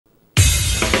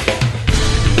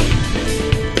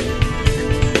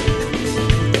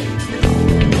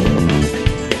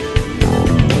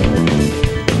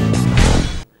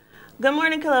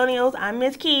Colonials. I'm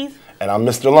Miss Keys. And I'm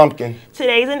Mr. Lumpkin.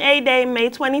 Today's an A-Day, May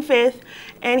 25th,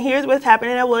 and here's what's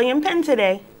happening at William Penn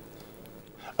today.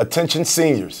 Attention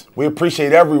seniors, we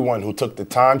appreciate everyone who took the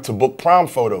time to book prom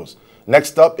photos.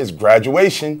 Next up is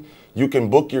graduation. You can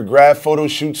book your grad photo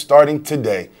shoot starting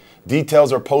today.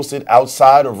 Details are posted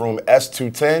outside of room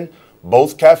S210,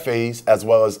 both cafes, as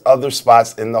well as other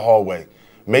spots in the hallway.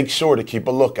 Make sure to keep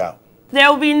a lookout. There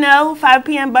will be no 5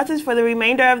 p.m. buses for the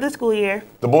remainder of the school year.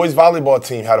 The boys volleyball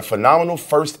team had a phenomenal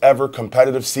first ever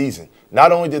competitive season.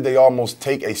 Not only did they almost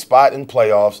take a spot in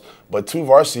playoffs, but 2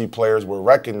 varsity players were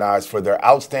recognized for their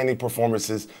outstanding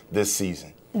performances this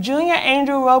season. Junior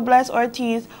Angel Robles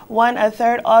Ortiz won a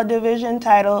 3rd All-Division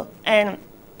title, and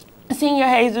Senior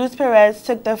Jesus Perez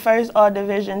took the 1st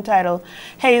All-Division title.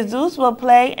 Jesus will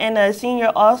play in a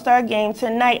Senior All-Star game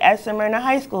tonight at Smyrna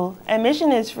High School.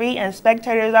 Admission is free and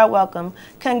spectators are welcome.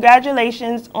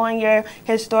 Congratulations on your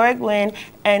historic win,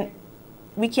 and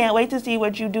we can't wait to see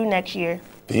what you do next year.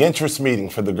 The interest meeting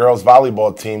for the girls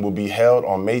volleyball team will be held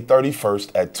on May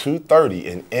 31st at 2:30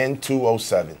 in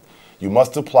N207. You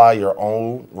must apply your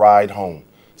own ride home.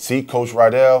 See Coach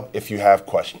Rydell if you have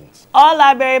questions. All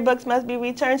library books must be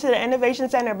returned to the Innovation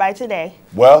Center by today.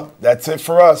 Well, that's it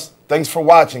for us. Thanks for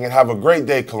watching and have a great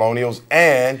day, Colonials.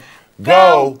 And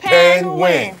go Penn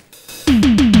win!